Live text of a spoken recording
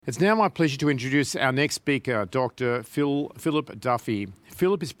It's now my pleasure to introduce our next speaker, Dr. Philip Duffy.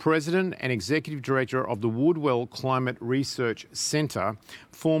 Philip is President and Executive Director of the Woodwell Climate Research Centre,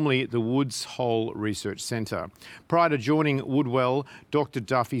 formerly the Woods Hole Research Centre. Prior to joining Woodwell, Dr.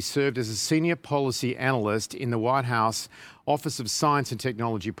 Duffy served as a Senior Policy Analyst in the White House Office of Science and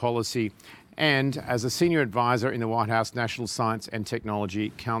Technology Policy and as a Senior Advisor in the White House National Science and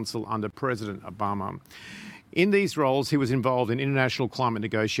Technology Council under President Obama. In these roles, he was involved in international climate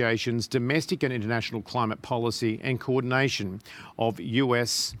negotiations, domestic and international climate policy, and coordination of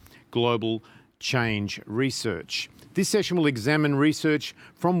US global change research. This session will examine research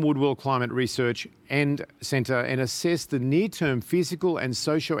from Woodwell Climate Research and Centre and assess the near-term physical and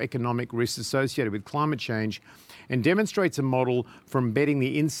socio-economic risks associated with climate change, and demonstrates a model for embedding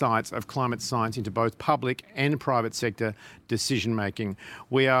the insights of climate science into both public and private sector decision-making.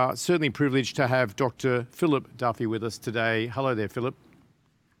 We are certainly privileged to have Dr. Philip Duffy with us today. Hello there, Philip.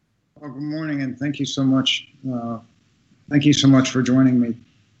 Well, good morning, and thank you so much. Thank you so much for joining me.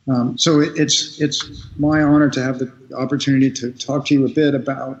 So it's my honor to have the opportunity to talk to you a bit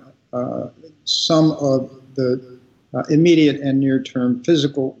about some of the immediate and near-term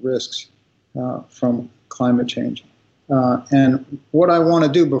physical risks from climate change. And what I want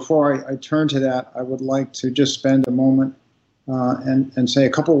to do before I turn to that, I would like to just spend a moment and say a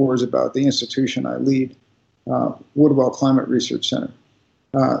couple words about the institution I lead, Woodwell Climate Research Center.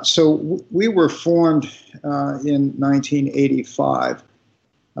 So we were formed in 1985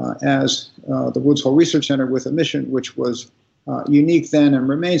 as the Woods Hole Research Center with a mission which was unique then and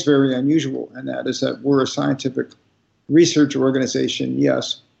remains very unusual, and that is that we're a scientific research organization,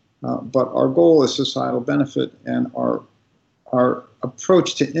 yes, but our goal is societal benefit, and our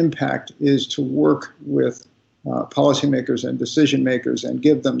approach to impact is to work with policymakers and decision makers and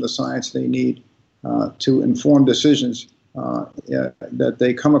give them the science they need to inform decisions that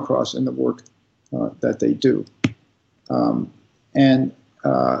they come across in the work that they do.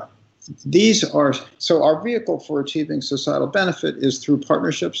 These are, so our vehicle for achieving societal benefit is through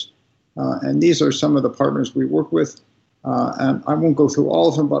partnerships, and these are some of the partners we work with. And I won't go through all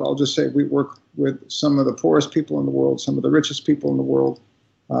of them, but I'll just say we work with some of the poorest people in the world, some of the richest people in the world.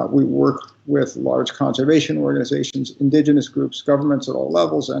 We work with large conservation organizations, indigenous groups, governments at all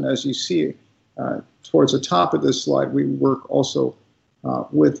levels, and as you see towards the top of this slide, we work also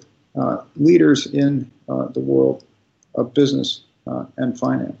with leaders in the world of business and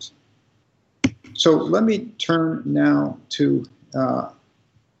finance. So let me turn now to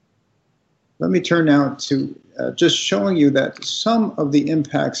just showing you that some of the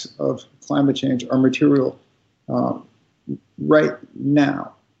impacts of climate change are material right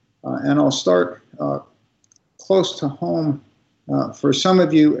now. And I'll start close to home for some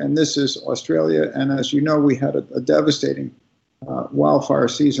of you, and this is Australia. And as you know, we had a devastating wildfire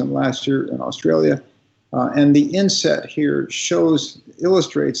season last year in Australia. And the inset here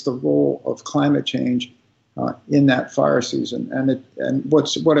illustrates the role of climate change in that fire season. And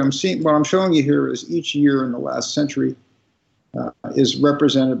what I'm showing you here is each year in the last century is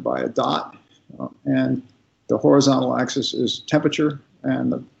represented by a dot, and the horizontal axis is temperature,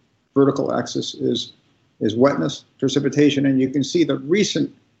 and the vertical axis is wetness, precipitation. And you can see the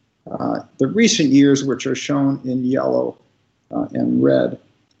recent years, which are shown in yellow and red,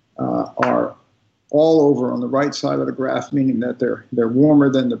 are all over on the right side of the graph, meaning that they're warmer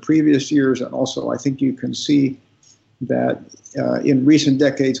than the previous years. And also, I think you can see that in recent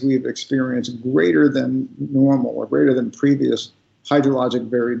decades, we've experienced greater than normal or greater than previous hydrologic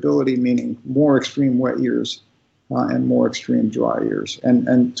variability, meaning more extreme wet years and more extreme dry years.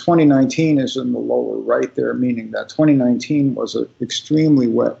 And 2019 is in the lower right there, meaning that 2019 was an extremely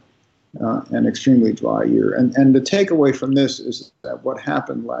wet and extremely dry year. And the takeaway from this is that what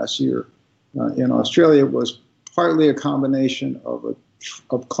happened last year in Australia was partly a combination of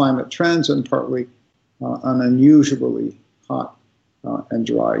climate trends and partly an unusually hot and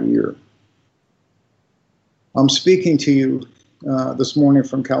dry year. I'm speaking to you this morning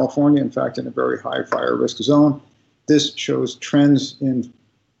from California, in fact, in a very high fire risk zone. This shows trends in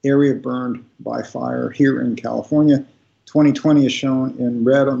area burned by fire here in California. 2020 is shown in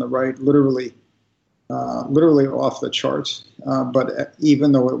red on the right, literally off the charts. But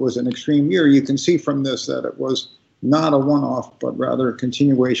even though it was an extreme year, you can see from this that it was not a one-off, but rather a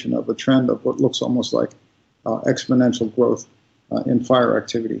continuation of a trend of what looks almost like exponential growth in fire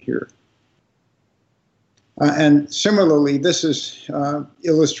activity here. And similarly, this is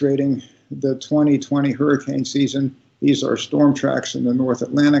illustrating the 2020 hurricane season. These are storm tracks in the North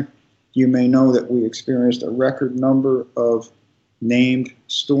Atlantic. You may know that we experienced a record number of named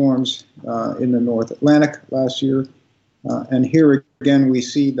storms in the North Atlantic last year. And here again, we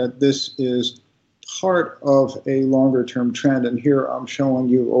see that this is part of a longer term trend. And here I'm showing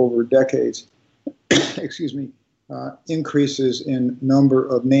you over decades, excuse me, increases in number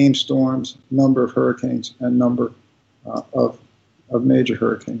of named storms, number of hurricanes, and number of major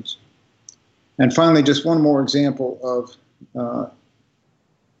hurricanes. And finally, just one more example of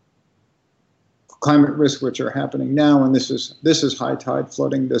climate risks which are happening now, and this is high tide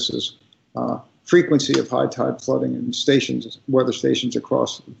flooding. This is frequency of high tide flooding in stations, weather stations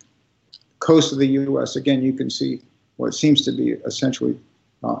across the coast of the U.S. Again, you can see what seems to be essentially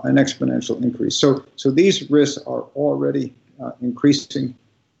an exponential increase. So these risks are already increasing.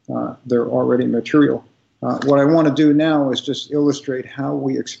 They're already material. What I want to do now is just illustrate how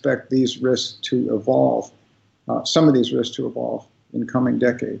we expect these risks to evolve, some of these risks to evolve in coming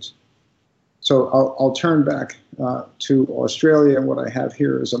decades. So I'll turn back to Australia, and what I have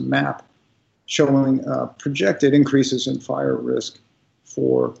here is a map showing projected increases in fire risk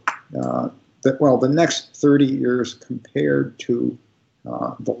for the next 30 years compared to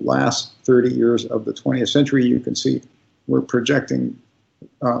the last 30 years of the 20th century. You can see we're projecting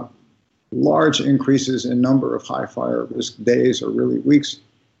large increases in number of high fire risk days or really weeks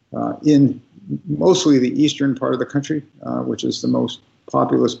in mostly the eastern part of the country, which is the most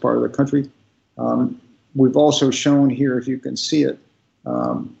populous part of the country. We've also shown here, if you can see it,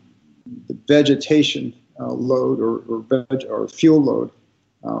 the vegetation load or fuel load,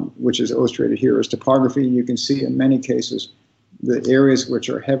 which is illustrated here as topography. You can see in many cases the areas which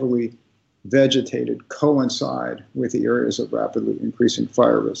are heavily vegetated coincide with the areas of rapidly increasing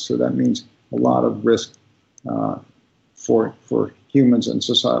fire risk. So that means a lot of risk for humans and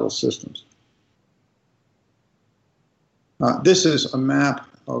societal systems. This is a map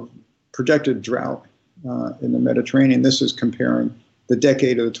of projected drought in the Mediterranean. This is comparing the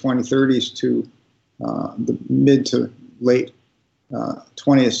decade of the 2030s to the mid to late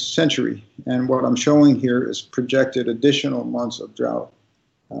 20th century. And what I'm showing here is projected additional months of drought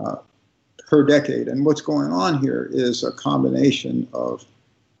per decade. And what's going on here is a combination of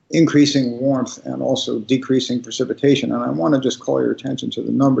increasing warmth and also decreasing precipitation. And I want to just call your attention to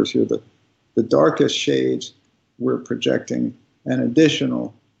the numbers here. The darkest shades, we're projecting an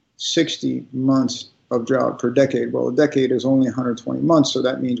additional 60 months of drought per decade. Well, a decade is only 120 months, so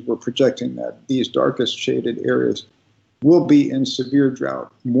that means we're projecting that these darkest shaded areas will be in severe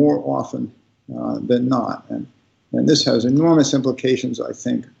drought more often than not. And this has enormous implications, I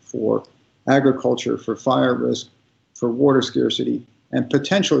think, for agriculture, for fire risk, for water scarcity, and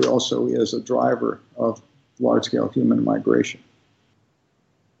potentially also as a driver of large-scale human migration.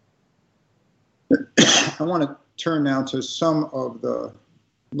 I want to turn now to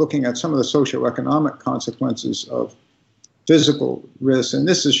looking at some of the socioeconomic consequences of physical risks, and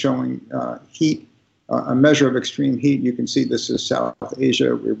this is showing heat, a measure of extreme heat. You can see this is South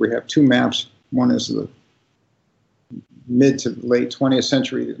Asia. We have two maps. One is the mid to late 20th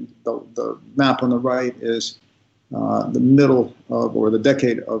century. The map on the right is the middle of, or the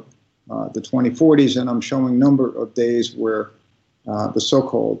decade of the 2040s, and I'm showing number of days where the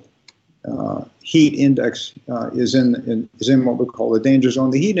so-called heat index is in what we call the danger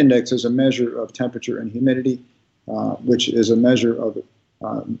zone. The heat index is a measure of temperature and humidity, which is a measure of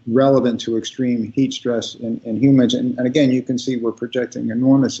relevant to extreme heat stress in humans. And again, you can see we're projecting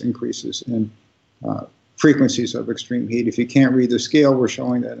enormous increases in frequencies of extreme heat. If you can't read the scale, we're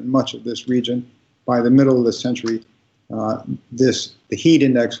showing that in much of this region, by the middle of the century, the heat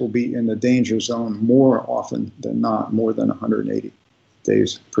index will be in the danger zone more often than not, more than 180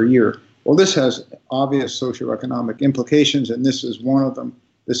 days per year. Well, this has obvious socioeconomic implications, and this is one of them.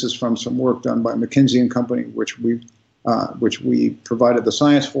 This is from some work done by McKinsey & Company, which we provided the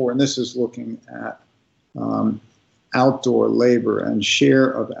science for, and this is looking at outdoor labor and share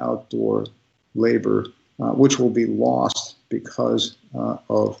of outdoor labor, which will be lost because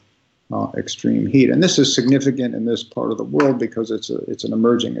of extreme heat. And this is significant in this part of the world because it's an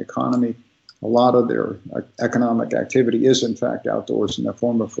emerging economy. A lot of their economic activity is, in fact, outdoors in the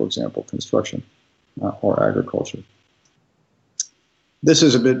form of, for example, construction or agriculture. This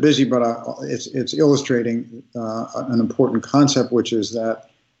is a bit busy, but it's illustrating an important concept, which is that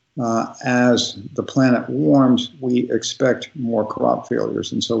as the planet warms, we expect more crop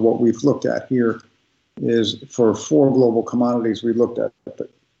failures. And so what we've looked at here is for 4 global commodities, we looked at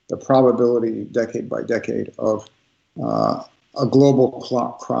the probability decade by decade of a global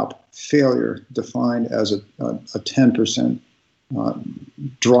crop failure defined as a 10%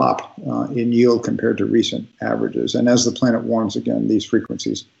 drop in yield compared to recent averages. And as the planet warms again, these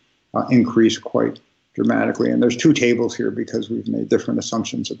frequencies increase quite dramatically. And there's 2 tables here because we've made different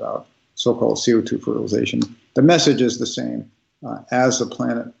assumptions about so-called CO2 fertilization. The message is the same. As the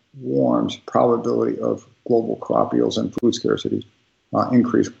planet warms, probability of global crop yields and food scarcity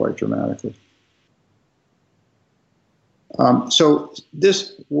increase quite dramatically. So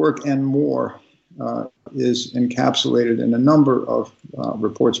this work and more is encapsulated in a number of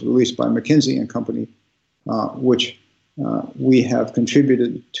reports released by McKinsey and Company, which we have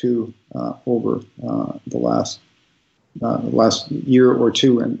contributed to over the last year or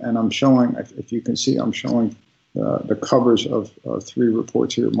two, and I'm showing, if you can see, I'm showing the covers of 3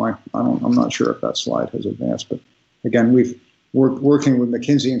 reports here. I'm not sure if that slide has advanced, but again, we've working with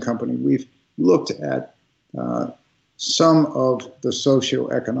McKinsey and Company. We've looked at some of the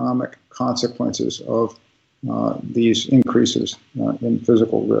socioeconomic consequences of these increases in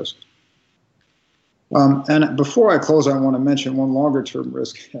physical risk. And before I close, I want to mention one longer-term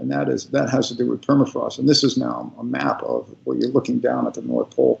risk, and that has to do with permafrost. And this is now a map of where you're looking down at the North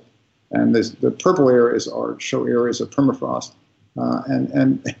Pole, and the purple areas show areas of permafrost.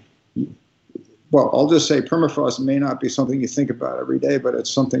 Well, I'll just say permafrost may not be something you think about every day, but it's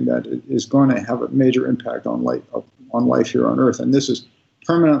something that is going to have a major impact on life here on Earth. And this is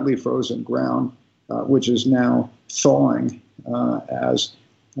permanently frozen ground, which is now thawing as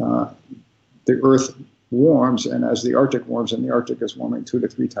the Earth warms, and as the Arctic warms, and the Arctic is warming 2 to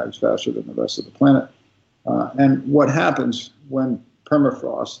 3 times faster than the rest of the planet. And what happens when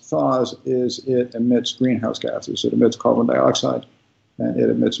permafrost thaws is it emits greenhouse gases. It emits carbon dioxide, and it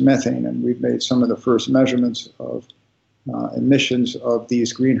emits methane. And we've made some of the first measurements of emissions of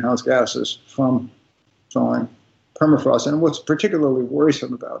these greenhouse gases from thawing permafrost. And what's particularly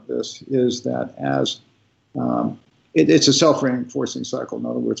worrisome about this is that as it's a self-reinforcing cycle. In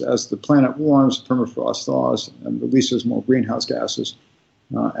other words, as the planet warms, permafrost thaws and releases more greenhouse gases,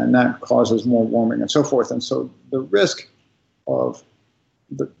 and that causes more warming and so forth. And so there's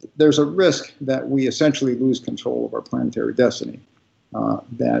a risk that we essentially lose control of our planetary destiny,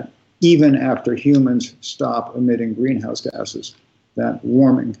 that even after humans stop emitting greenhouse gases, that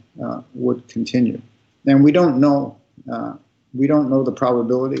warming would continue. And we don't know the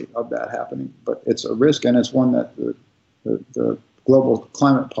probability of that happening, but it's a risk, and it's one that the global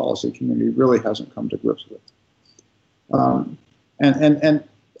climate policy community really hasn't come to grips with. And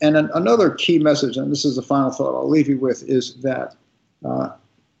another key message, and this is the final thought I'll leave you with, is that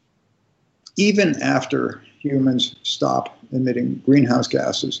even after humans stop emitting greenhouse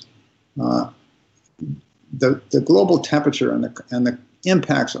gases, the global temperature and the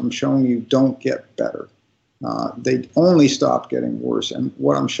impacts I'm showing you don't get better. They only stop getting worse. And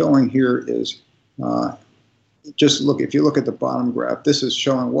what I'm showing here is if you look at the bottom graph, this is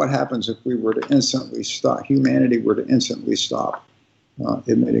showing what happens if we were to instantly stop, humanity were to instantly stop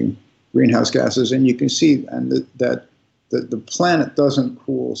emitting greenhouse gases. And you can see that the planet doesn't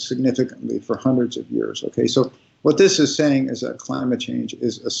cool significantly for hundreds of years. Okay, so what this is saying is that climate change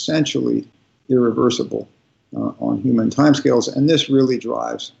is essentially irreversible on human timescales, and this really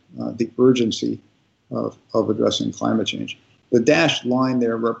drives the urgency of addressing climate change. The dashed line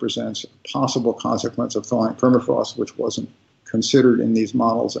there represents a possible consequence of thawing permafrost, which wasn't considered in these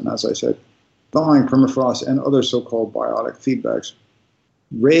models. And as I said, thawing permafrost and other so-called biotic feedbacks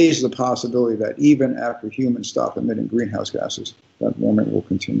raise the possibility that even after humans stop emitting greenhouse gases, that warming will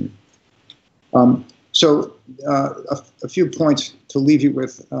continue. So a few points to leave you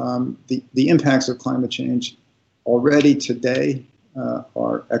with. The impacts of climate change already today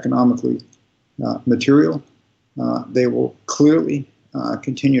are economically material. They will clearly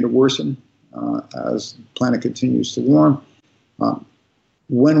continue to worsen as the planet continues to warm.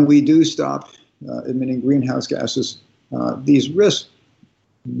 When we do stop emitting greenhouse gases, these risks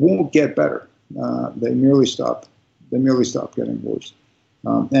won't get better. They merely stop getting worse.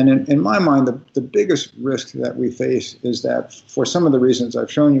 And in my mind, the biggest risk that we face is that for some of the reasons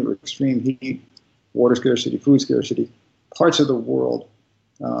I've shown you, extreme heat, water scarcity, food scarcity, parts of the world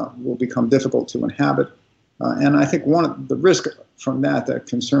will become difficult to inhabit. And I think one of the risk from that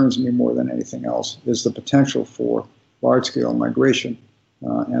concerns me more than anything else is the potential for large-scale migration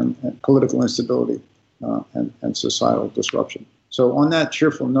and political instability and societal disruption. So on that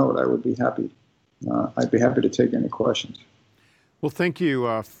cheerful note, I'd be happy to take any questions. Well, thank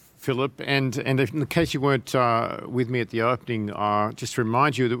you, Philip. And if, in case you weren't with me at the opening, just to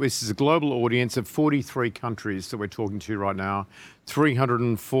remind you that this is a global audience of 43 countries that we're talking to right now.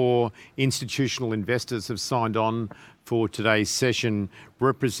 304 institutional investors have signed on for today's session,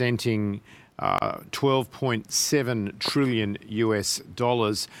 representing 12.7 trillion US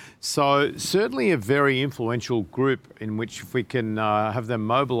dollars. So certainly a very influential group in which if we can have them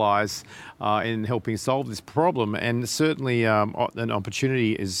mobilise in helping solve this problem, and certainly an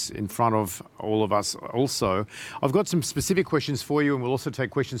opportunity is in front of all of us also. I've got some specific questions for you, and we'll also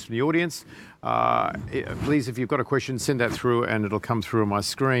take questions from the audience. Please, if you've got a question, send that through and it'll come through on my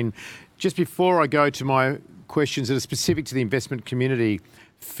screen. Just before I go to my questions that are specific to the investment community,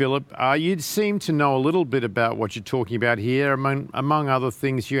 Philip, you seem to know a little bit about what you're talking about here. Among other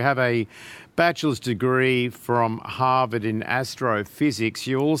things, you have a bachelor's degree from Harvard in astrophysics.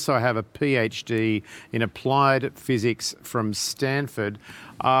 You also have a PhD in applied physics from Stanford.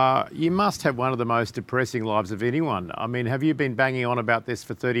 You must have one of the most depressing lives of anyone. I mean, have you been banging on about this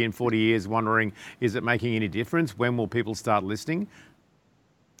for 30 and 40 years, wondering, is it making any difference? When will people start listening?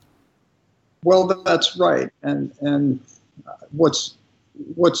 Well, that's right. And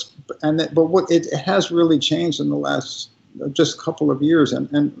it has really changed in the last just couple of years,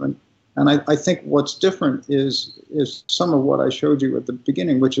 and I think what's different is some of what I showed you at the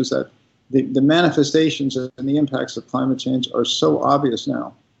beginning, which is that the manifestations and the impacts of climate change are so obvious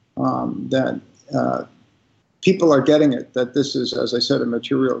now that people are getting it, that this is, as I said, a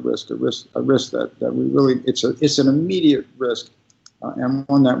material risk, a risk that we really, it's an immediate risk, and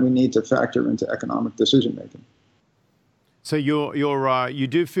one that we need to factor into economic decision making. So you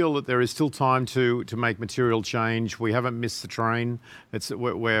do feel that there is still time to make material change. We haven't missed the train.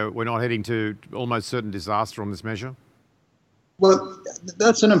 We're not heading to almost certain disaster on this measure. Well,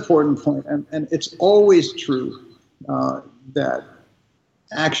 that's an important point, and it's always true that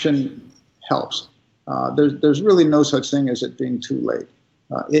action helps. There's really no such thing as it being too late.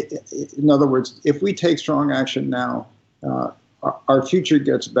 In other words, if we take strong action now, our future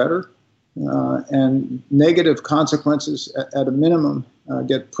gets better. And negative consequences, at a minimum,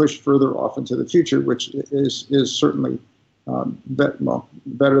 get pushed further off into the future, which is certainly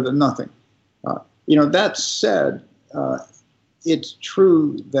better than nothing. That said, it's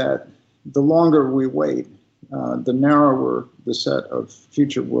true that the longer we wait, the narrower the set of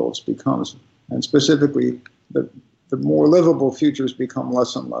future worlds becomes, and specifically, the more livable futures become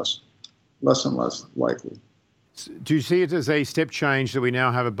less and less likely. Do you see it as a step change that we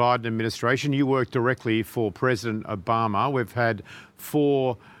now have a Biden administration? You work directly for President Obama. We've had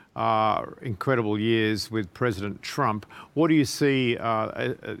 4 incredible years with President Trump. What do you see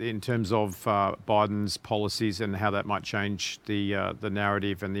in terms of Biden's policies and how that might change the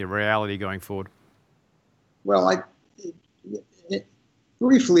narrative and the reality going forward? Well,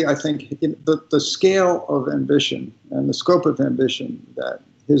 briefly, I think the scale of ambition and the scope of ambition that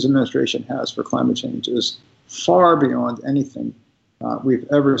his administration has for climate change is far beyond anything we've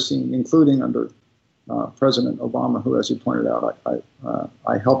ever seen, including under President Obama, who, as you pointed out,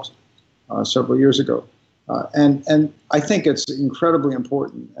 I helped several years ago. And I think it's incredibly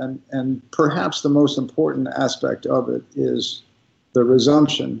important. And perhaps the most important aspect of it is the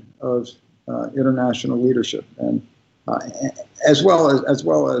resumption of international leadership, and as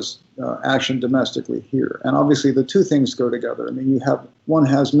well as action domestically here. And obviously, the two things go together. I mean, one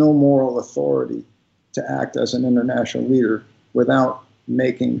has no moral authority to act as an international leader without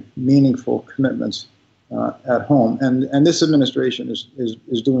making meaningful commitments at home. And this administration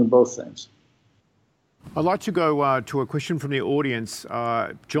is doing both things. I'd like to go to a question from the audience.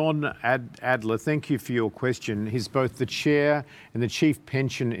 John Adler, thank you for your question. He's both the chair and the chief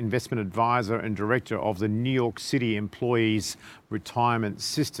pension investment advisor and director of the New York City Employees Retirement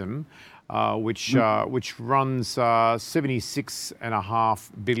System, which runs 76.5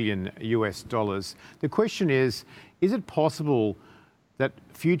 billion US dollars. The question is it possible that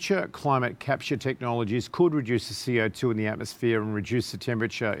future climate capture technologies could reduce the CO2 in the atmosphere and reduce the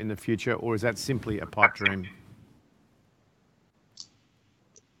temperature in the future, or is that simply a pipe dream?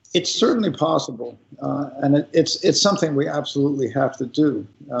 It's certainly possible, and it's something we absolutely have to do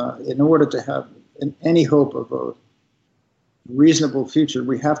in order to have any hope of a reasonable future.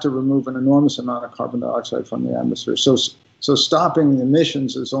 We have to remove an enormous amount of carbon dioxide from the atmosphere. So stopping the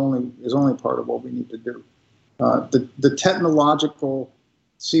emissions is only part of what we need to do. The technological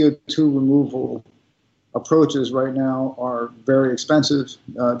CO2 removal approaches right now are very expensive.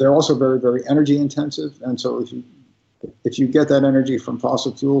 They're also very, very energy intensive. And so if you get that energy from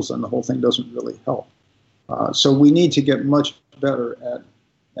fossil fuels, then the whole thing doesn't really help. So we need to get much better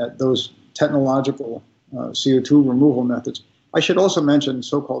at those technological CO2 removal methods. I should also mention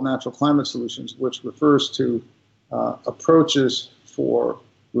so-called natural climate solutions, which refers to approaches for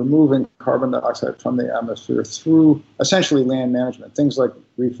removing carbon dioxide from the atmosphere through essentially land management, things like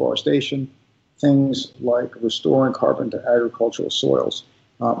reforestation, things like restoring carbon to agricultural soils.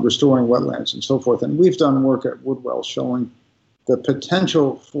 restoring wetlands and so forth. And we've done work at Woodwell showing the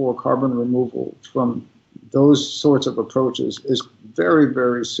potential for carbon removal from those sorts of approaches is very,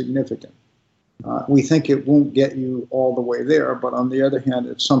 very significant. We think it won't get you all the way there, but on the other hand,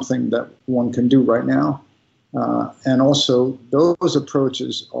 it's something that one can do right now. And also, those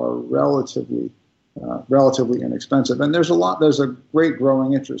approaches are relatively inexpensive. And there's a great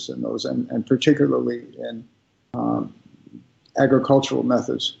growing interest in those, and particularly in agricultural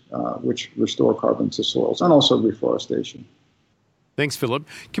methods, which restore carbon to soils, and also reforestation. Thanks, Philip.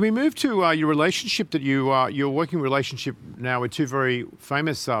 Can we move to your relationship that your working relationship now with two very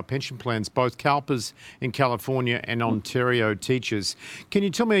famous pension plans, both CalPERS in California and Ontario Teachers. Can you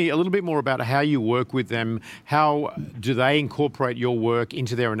tell me a little bit more about how you work with them? How do they incorporate your work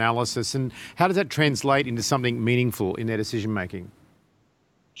into their analysis, and how does that translate into something meaningful in their decision making?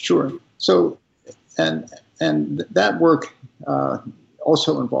 Sure. So, and that work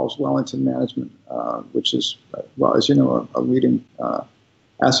also involves Wellington Management, which is, well, as you know, a leading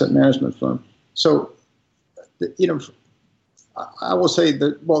asset management firm. So, I will say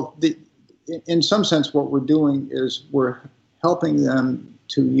that, in some sense, what we're doing is we're helping them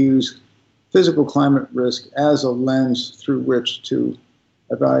to use physical climate risk as a lens through which to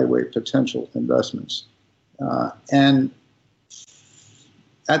evaluate potential investments. And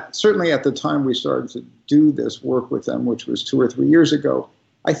certainly at the time we started to do this work with them, which was 2 or 3 years ago,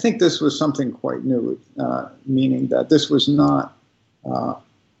 I think this was something quite new, meaning that this was not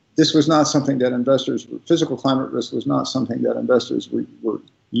something that physical climate risk was not something that investors were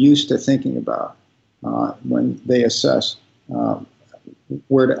used to thinking about when they assess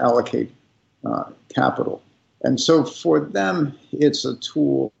where to allocate capital. And so for them, it's a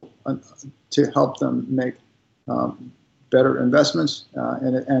tool to help them make better investments,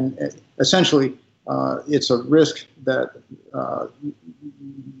 and essentially it's a risk that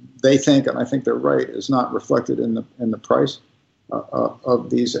they think, and I think they're right, is not reflected in the price of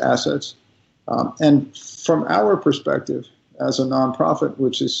these assets. And from our perspective, as a nonprofit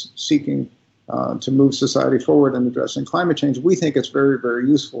which is seeking to move society forward in addressing climate change, we think it's very, very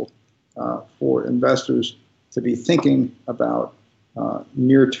useful for investors to be thinking about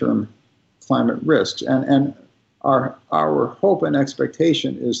near-term climate risks. And our hope and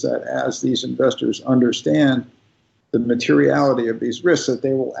expectation is that as these investors understand the materiality of these risks, that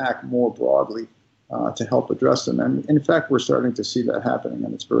they will act more broadly to help address them. And in fact, we're starting to see that happening,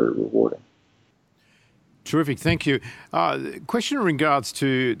 and it's very rewarding. Terrific, thank you. Question in regards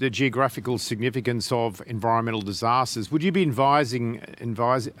to the geographical significance of environmental disasters. Would you be advising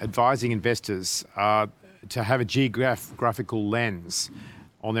investors to have a geographical lens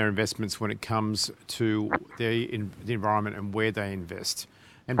on their investments when it comes to the environment and where they invest?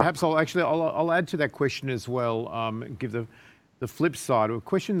 And perhaps I'll add to that question as well, give the flip side, a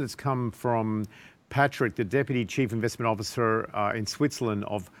question that's come from Patrick, the Deputy Chief Investment Officer in Switzerland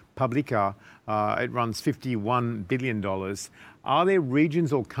of Publica. It runs $51 billion. Are there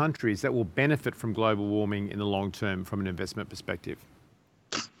regions or countries that will benefit from global warming in the long term from an investment perspective?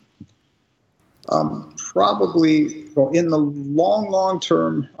 Probably, well, in the long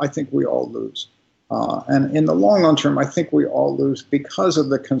term, I think we all lose. And in the long term, I think we all lose because of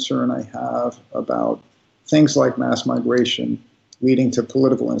the concern I have about things like mass migration leading to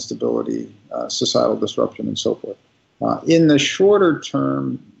political instability, societal disruption, and so forth. In the shorter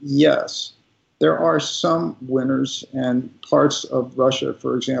term, yes, there are some winners, and parts of Russia,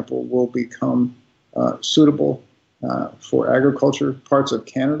 for example, will become suitable for agriculture. Parts of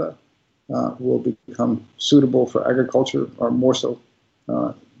Canada will become suitable for agriculture, or more so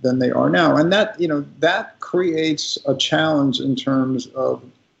than they are now. And that creates a challenge in terms of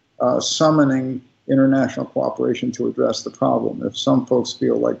summoning international cooperation to address the problem, if some folks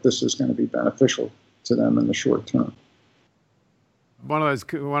feel like this is going to be beneficial to them in the short term. One of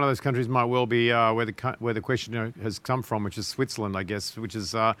those countries might well be where the question has come from, which is Switzerland, I guess, which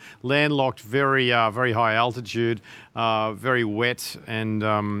is landlocked, very high altitude, very wet, and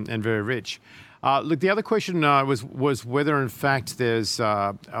very rich. Look, the other question was whether, in fact, there's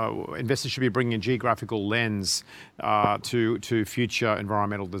investors should be bringing a geographical lens to future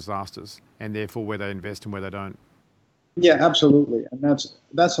environmental disasters, and therefore where they invest and where they don't. Yeah, absolutely, and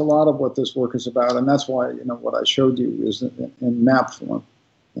that's a lot of what this work is about, and that's why what I showed you is in map form,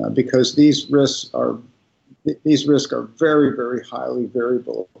 because these risks are very, very highly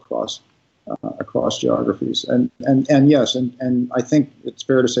variable across geographies, and yes, and I think it's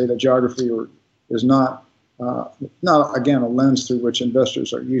fair to say that geography is not again a lens through which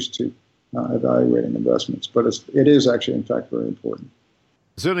investors are used to evaluating investments, but it is actually in fact very important.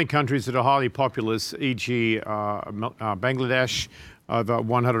 Certainly countries that are highly populous, e.g. Bangladesh, over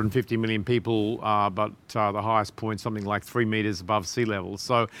 150 million people, but the highest point something like 3 metres above sea level.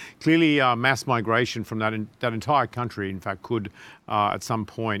 So clearly mass migration from that entire country, in fact, could at some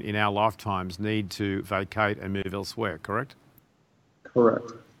point in our lifetimes need to vacate and move elsewhere, correct?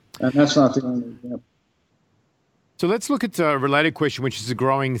 Correct. And that's not the only example. So let's look at a related question, which is a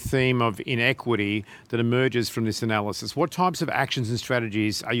growing theme of inequity that emerges from this analysis. What types of actions and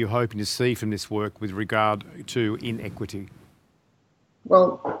strategies are you hoping to see from this work with regard to inequity?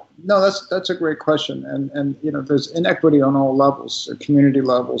 Well, no, that's a great question. And there's inequity on all levels, community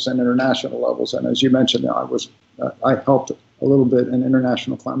levels and international levels. And as you mentioned, I helped a little bit in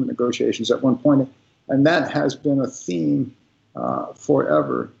international climate negotiations at one point. And that has been a theme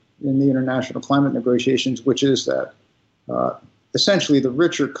forever in the international climate negotiations, which is that essentially the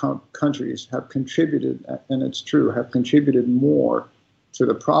richer countries have contributed, and it's true, have contributed more to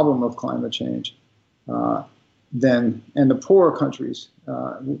the problem of climate change and the poorer countries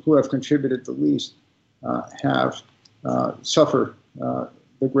who have contributed the least have suffered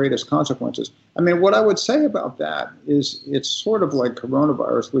the greatest consequences. I mean, what I would say about that is it's sort of like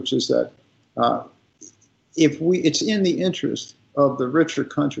coronavirus, which is that it's in the interest of the richer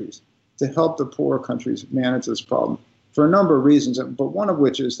countries to help the poorer countries manage this problem for a number of reasons, but one of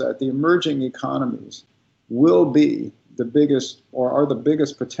which is that the emerging economies will be the biggest or are the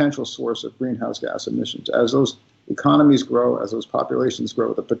biggest potential source of greenhouse gas emissions. As those economies grow, as those populations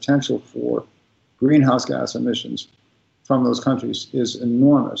grow, the potential for greenhouse gas emissions from those countries is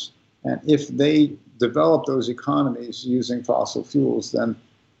enormous. And if they develop those economies using fossil fuels, then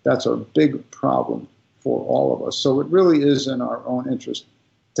that's a big problem for all of us. So it really is in our own interest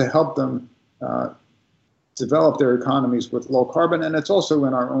to help them develop their economies with low carbon, and it's also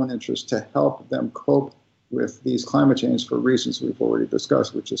in our own interest to help them cope with these climate change for reasons we've already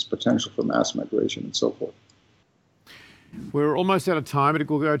discussed, which is potential for mass migration and so forth. We're almost out of time, but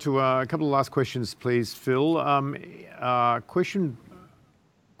we'll go to a couple of last questions, please, Phil.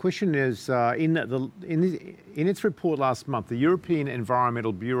 Question is, in its report last month, the European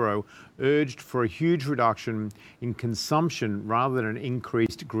Environmental Bureau urged for a huge reduction in consumption rather than an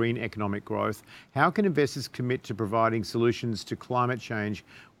increased green economic growth. How can investors commit to providing solutions to climate change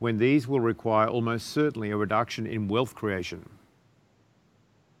when these will require almost certainly a reduction in wealth creation?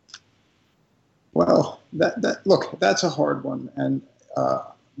 Well, look, that's a hard one. And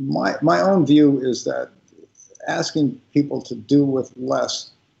my own view is that asking people to do with less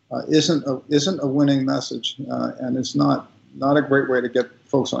isn't a winning message, and it's not a great way to get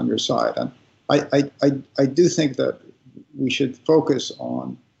folks on your side. And I do think that we should focus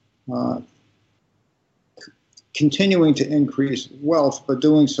on continuing to increase wealth, but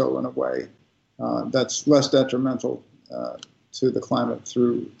doing so in a way that's less detrimental to the climate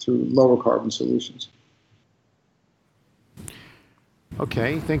through lower carbon solutions.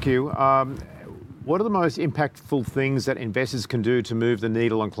 Okay, thank you. What are the most impactful things that investors can do to move the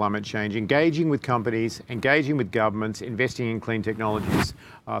needle on climate change? Engaging with companies, engaging with governments, investing in clean technologies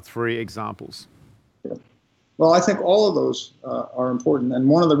are 3 examples. Yeah. Well, I think all of those are important. And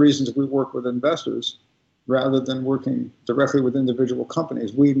one of the reasons we work with investors rather than working directly with individual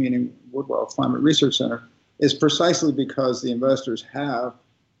companies, we meaning Woodwell Climate Research Center, is precisely because the investors have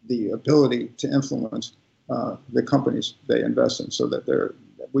the ability to influence the companies they invest in, so that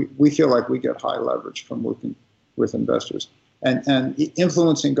we feel like we get high leverage from working with investors. And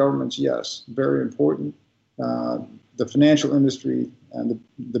influencing governments, yes, very important. The financial industry and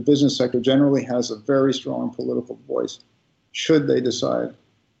the business sector generally has a very strong political voice, should they decide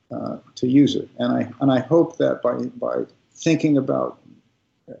to use it. And I hope that by thinking about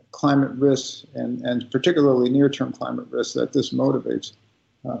climate risks and particularly near-term climate risks, that this motivates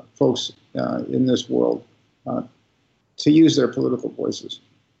folks in this world to use their political voices.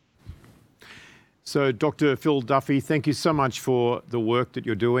 So, Dr. Phil Duffy, thank you so much for the work that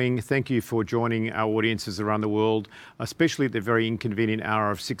you're doing. Thank you for joining our audiences around the world, especially at the very inconvenient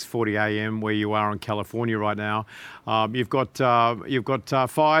hour of 6:40 a.m. where you are in California right now. You've got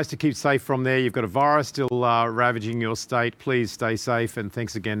fires to keep safe from there. You've got a virus still ravaging your state. Please stay safe, and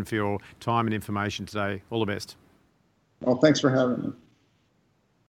thanks again for your time and information today. All the best. Well, thanks for having me.